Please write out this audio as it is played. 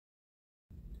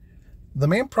The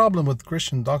main problem with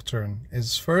Christian doctrine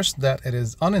is first that it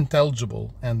is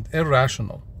unintelligible and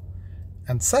irrational,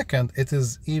 and second, it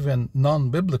is even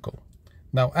non-biblical.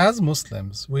 Now, as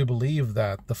Muslims, we believe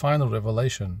that the final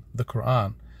revelation, the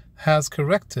Quran, has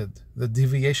corrected the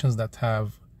deviations that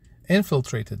have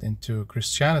infiltrated into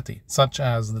Christianity, such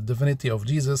as the divinity of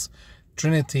Jesus,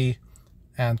 Trinity,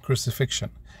 and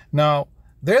crucifixion. Now,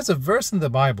 there's a verse in the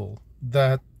Bible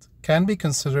that can be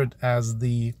considered as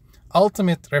the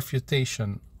ultimate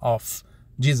refutation of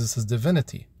Jesus'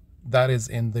 divinity. That is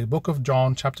in the book of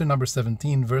John, chapter number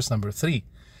 17, verse number 3.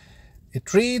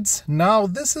 It reads, "Now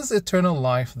this is eternal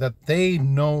life, that they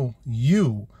know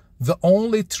you, the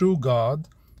only true God,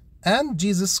 and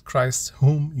Jesus Christ,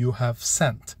 whom you have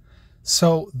sent."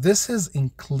 So this is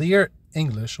in clear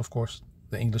English, of course,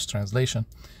 the English translation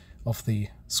of the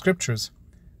scriptures,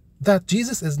 that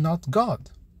Jesus is not God.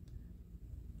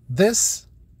 This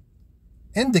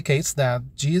indicates that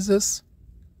Jesus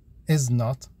is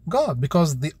not God,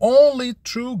 because the only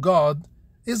true God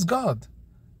is God.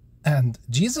 And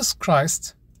Jesus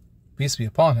Christ, peace be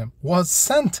upon him, was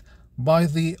sent by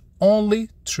the only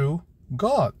true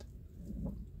God.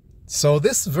 So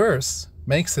this verse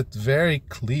makes it very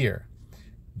clear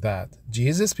that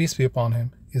Jesus, peace be upon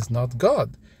him, is not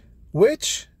God,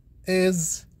 which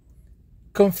is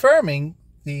confirming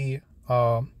the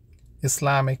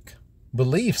Islamic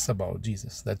beliefs about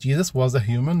Jesus, that Jesus was a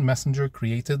human messenger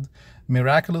created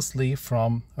miraculously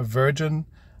from a virgin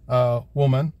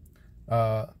woman,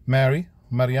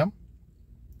 Maryam,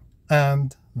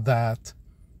 and that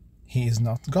he is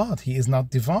not God, he is not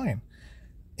divine.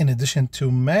 In addition to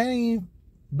many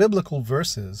biblical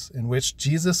verses in which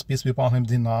Jesus, peace be upon him,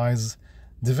 denies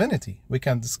divinity. We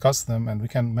can discuss them and we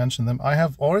can mention them. I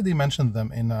have already mentioned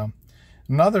them in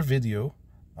another video,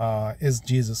 Is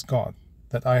Jesus God?,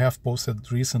 that I have posted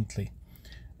recently.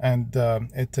 And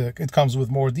it comes with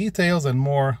more details and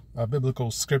more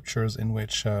biblical scriptures in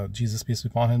which Jesus, peace be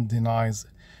upon him, denies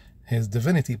his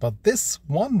divinity. But this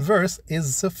one verse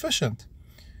is sufficient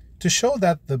to show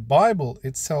that the Bible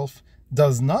itself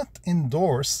does not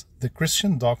endorse the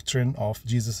Christian doctrine of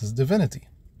Jesus' divinity.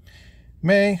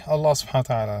 May Allah subhanahu wa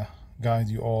ta'ala guide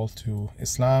you all to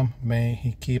Islam. May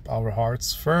He keep our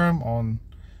hearts firm on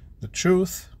the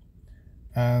truth.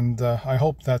 And I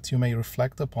hope that you may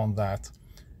reflect upon that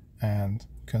and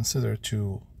consider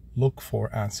to look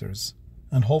for answers.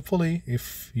 And hopefully,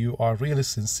 if you are really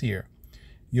sincere,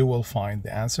 you will find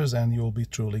the answers and you will be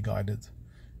truly guided,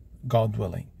 God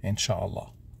willing,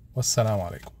 inshallah.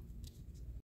 Wassalamu alaikum.